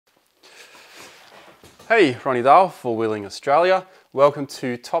Hey, Ronnie Dale for Wheeling Australia. Welcome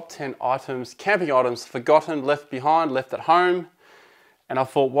to Top 10 Items, Camping Items Forgotten, Left Behind, Left at Home. And I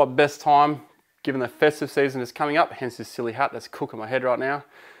thought what best time, given the festive season is coming up, hence this silly hat that's cooking my head right now.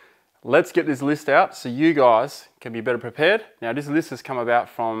 Let's get this list out so you guys can be better prepared. Now this list has come about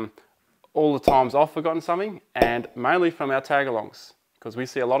from all the times I've forgotten something and mainly from our tag-alongs, because we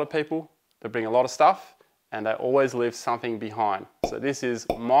see a lot of people that bring a lot of stuff and they always leave something behind. So this is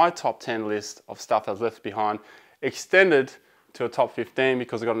my top 10 list of stuff that's left behind, extended to a top 15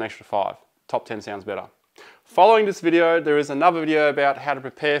 because I got an extra 5. Top 10 sounds better. Following this video, there is another video about how to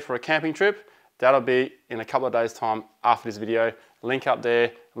prepare for a camping trip. That'll be in a couple of days' time after this video. Link up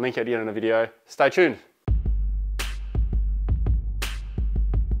there, link at the end of the video. Stay tuned.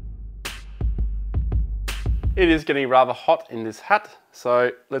 It is getting rather hot in this hat,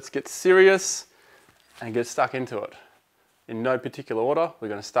 so let's get serious and get stuck into it. In no particular order, we're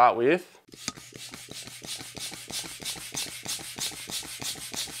going to start with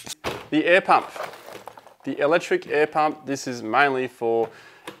the air pump. The electric air pump, this is mainly for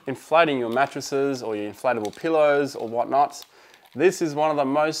inflating your mattresses or your inflatable pillows or whatnot. This is one of the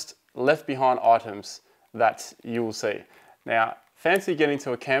most left behind items that you will see. Now, fancy getting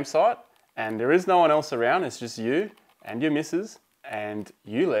to a campsite and there is no one else around, it's just you and your missus, and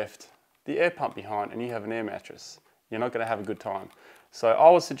you left the air pump behind and you have an air mattress. You're not going to have a good time. So I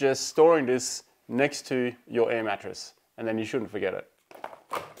would suggest storing this next to your air mattress and then you shouldn't forget it.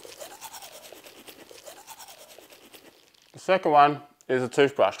 The second one is a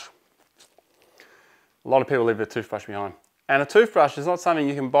toothbrush. A lot of people leave their toothbrush behind. And a toothbrush is not something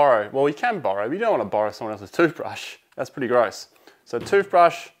you can borrow. Well, you can borrow, but you don't want to borrow someone else's toothbrush. That's pretty gross. So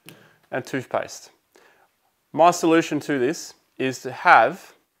toothbrush and toothpaste. My solution to this is to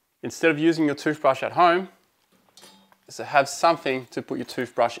have, instead of using your toothbrush at home, is to have something to put your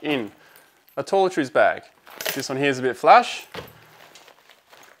toothbrush in. A toiletries bag. This one here is a bit flash.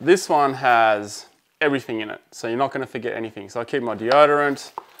 This one has everything in it, so you're not going to forget anything. So I keep my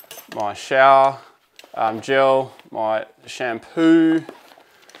deodorant, my shower gel, my shampoo.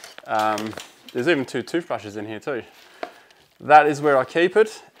 There's even 2 toothbrushes in here too. That is where I keep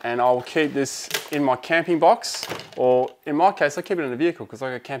it, and I'll keep this in my camping box, or in my case, I keep it in the vehicle because I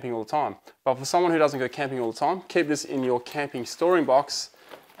go camping all the time. But for someone who doesn't go camping all the time, keep this in your camping storing box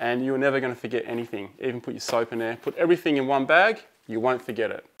and you're never going to forget anything. Even put your soap in there, put everything in one bag, you won't forget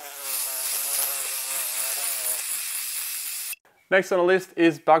it. Next on the list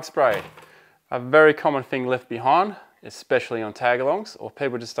is bug spray. A very common thing left behind, especially on tag-alongs, or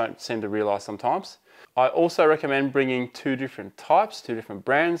people just don't seem to realise sometimes. I also recommend bringing 2 different types, 2 different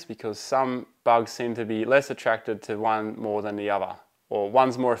brands, because some bugs seem to be less attracted to one more than the other, or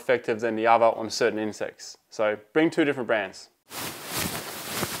one's more effective than the other on certain insects. So bring 2 different brands.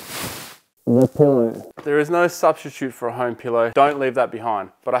 The pillow. There is no substitute for a home pillow. Don't leave that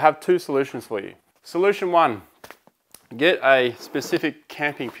behind. But I have 2 solutions for you. Solution 1, get a specific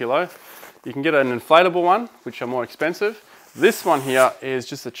camping pillow. You can get an inflatable one, which are more expensive. This one here is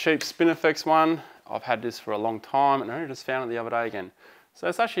just a cheap Spinifex one. I've had this for a long time and I only just found it the other day again. So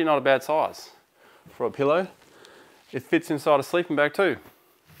it's actually not a bad size for a pillow. It fits inside a sleeping bag too,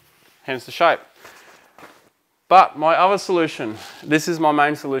 hence the shape. But my other solution, this is my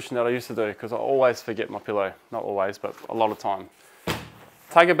main solution that I used to do because I always forget my pillow. Not always, but a lot of time.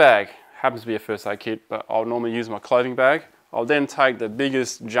 Take a bag, happens to be a first aid kit, but I'll normally use my clothing bag. I'll then take the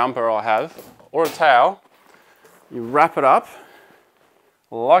biggest jumper I have, or a towel, you wrap it up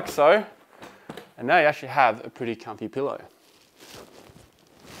like so, and now you actually have a pretty comfy pillow.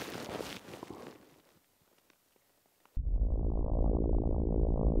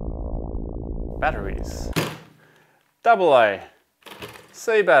 Batteries. AA,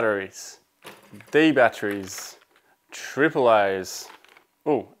 C batteries, D batteries, AAAs.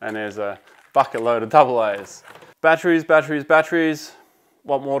 Oh, and there's a bucket load of AAs. Batteries, batteries, batteries.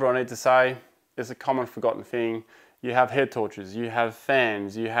 What more do I need to say? It's a common forgotten thing. You have head torches, you have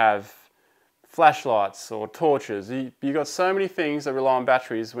fans, you have flashlights or torches. You got so many things that rely on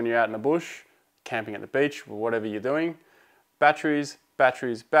batteries when you're out in the bush, camping at the beach, or whatever you're doing. Batteries,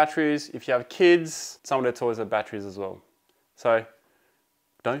 batteries, batteries. If you have kids, some of their toys have batteries as well. So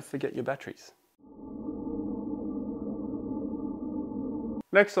don't forget your batteries.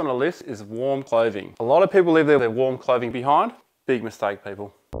 Next on the list is warm clothing. A lot of people leave their warm clothing behind. Big mistake,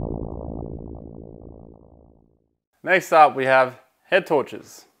 people. Next up, we have head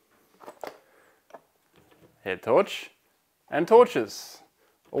torches. Head torch and torches,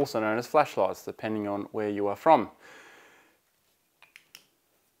 also known as flashlights, depending on where you are from.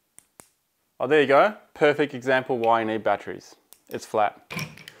 Oh, there you go. Perfect example why you need batteries. It's flat.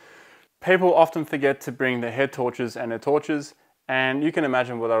 People often forget to bring their head torches and their torches, and you can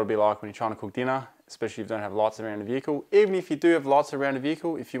imagine what that would be like when you're trying to cook dinner, especially if you don't have lights around the vehicle. Even if you do have lights around the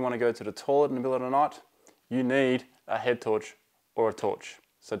vehicle, if you want to go to the toilet in the middle of the night, you need a head torch or a torch.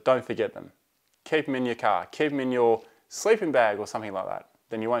 So don't forget them. Keep them in your car, keep them in your sleeping bag or something like that.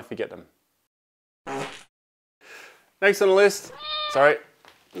 Then you won't forget them. Next on the list, sorry,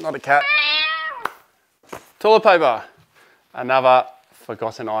 not a cat. Toilet paper, another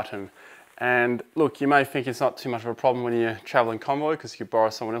forgotten item. And look, you may think it's not too much of a problem when you're traveling convoy because you could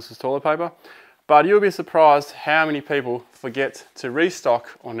borrow someone else's toilet paper, but you'll be surprised how many people forget to restock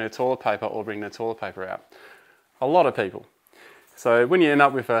on their toilet paper or bring their toilet paper out. A lot of people. So when you end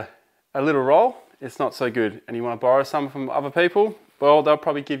up with a little roll, it's not so good, and you want to borrow some from other people, well, they'll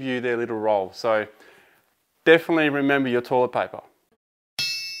probably give you their little roll. So definitely remember your toilet paper.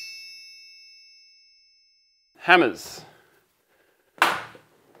 Hammers.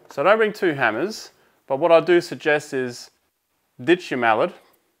 So don't bring two hammers, but what I do suggest is ditch your mallet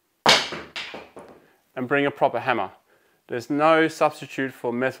and bring a proper hammer. There's no substitute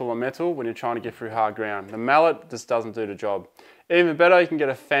for metal on metal when you're trying to get through hard ground. The mallet just doesn't do the job. Even better, you can get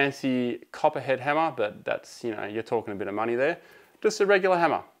a fancy copperhead hammer, but that's, you know, you're talking a bit of money there. Just a regular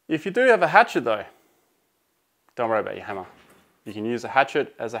hammer. If you do have a hatchet though, don't worry about your hammer. You can use a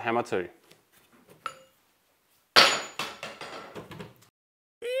hatchet as a hammer too.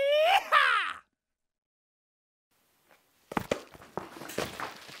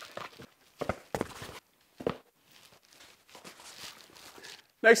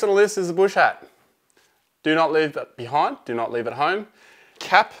 Next on the list is a bush hat. Do not leave that behind, do not leave at home.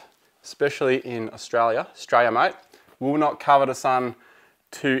 Cap, especially in Australia, mate, will not cover the sun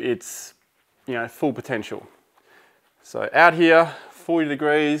to its, full potential. So out here, 40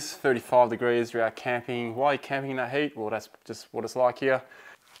 degrees, 35 degrees, you're out camping. Why are you camping in that heat? Well, that's just what it's like here.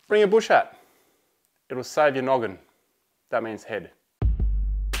 Bring a bush hat. It'll save your noggin. That means head.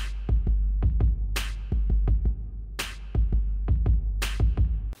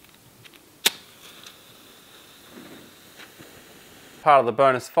 Part of the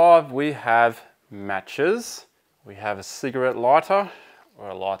bonus 5, we have matches. We have a cigarette lighter, or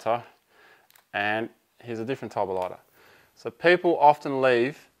a lighter, and here's a different type of lighter. So people often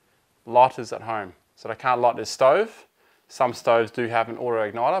leave lighters at home, so they can't light their stove. Some stoves do have an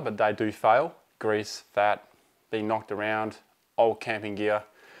auto igniter, but they do fail. Grease, fat, being knocked around, old camping gear.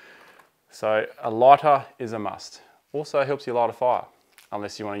 So a lighter is a must. Also helps you light a fire,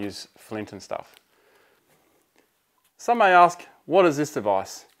 unless you want to use flint and stuff. Some may ask, what is this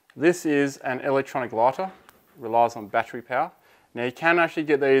device? This is an electronic lighter. It relies on battery power. Now you can actually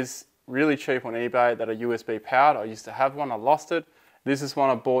get these really cheap on eBay that are USB powered. I used to have one, I lost it. This is one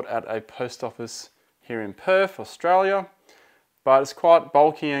I bought at a post office here in Perth, Australia. But it's quite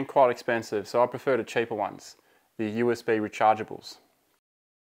bulky and quite expensive, so I prefer the cheaper ones, the USB rechargeables.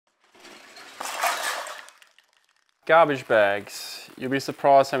 Garbage bags. You'll be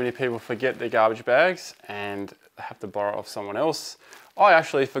surprised how many people forget their garbage bags and have to borrow off someone else. I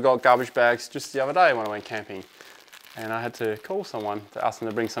actually forgot garbage bags just the other day when I went camping, and I had to call someone to ask them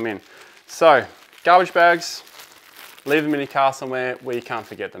to bring some in. So, garbage bags, leave them in your car somewhere where you can't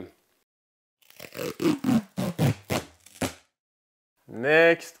forget them.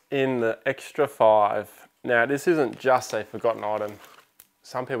 Next in the extra 5. Now this isn't just a forgotten item.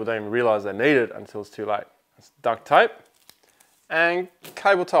 Some people don't even realise they need it until it's too late. It's duct tape and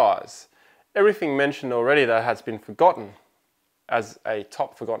cable ties. Everything mentioned already that has been forgotten as a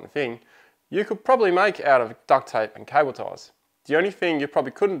top forgotten thing, you could probably make out of duct tape and cable ties. The only thing you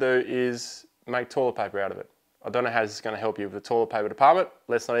probably couldn't do is make toilet paper out of it. I don't know how this is going to help you with the toilet paper department.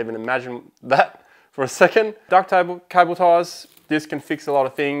 Let's not even imagine that for a second. Duct tape, cable ties, this can fix a lot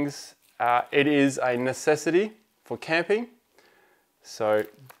of things. It is a necessity for camping, so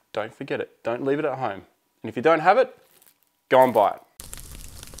don't forget it. Don't leave it at home. And if you don't have it, go and buy it.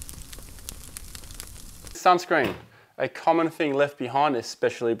 Sunscreen, a common thing left behind,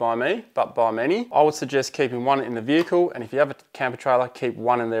 especially by me, but by many. I would suggest keeping one in the vehicle, and if you have a camper trailer, keep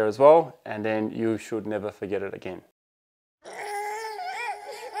one in there as well, and then you should never forget it again.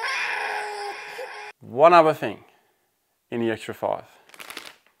 One other thing in the extra 5.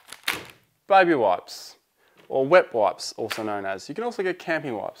 Baby wipes, or wet wipes, also known as. You can also get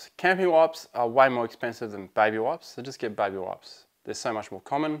camping wipes. Camping wipes are way more expensive than baby wipes, so just get baby wipes. They're so much more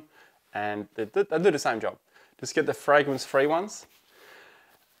common, and they do the same job. Just get the fragrance-free ones.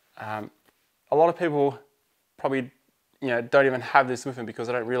 A lot of people probably don't even have this with them because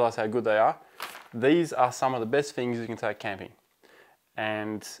they don't realise how good they are. These are some of the best things you can take camping.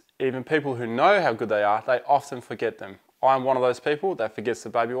 And even people who know how good they are, they often forget them. I'm one of those people that forgets the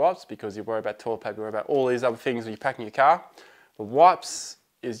baby wipes because you worry about toilet paper, you worry about all these other things when you're packing your car. The wipes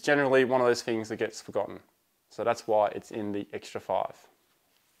is generally one of those things that gets forgotten. So that's why it's in the extra 5.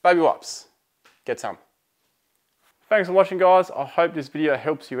 Baby wipes, get some. Thanks for watching, guys. I hope this video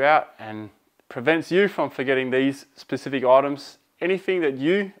helps you out and prevents you from forgetting these specific items. Anything that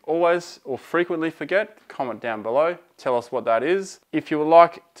you always or frequently forget, comment down below. Tell us what that is. If you would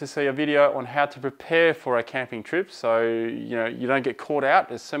like to see a video on how to prepare for a camping trip so you don't get caught out,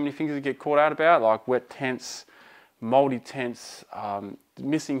 there's so many things to get caught out about, like wet tents, moldy tents,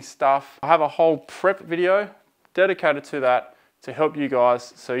 missing stuff. I have a whole prep video dedicated to that to help you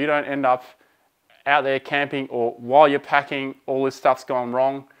guys so you don't end up out there camping or while you're packing, all this stuff's gone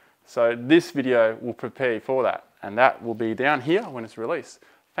wrong. So this video will prepare you for that. And that will be down here when it's released.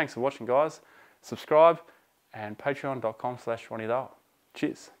 Thanks for watching, guys. Subscribe and patreon.com/RonnieDahl.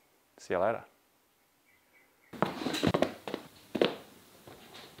 Cheers. See you later.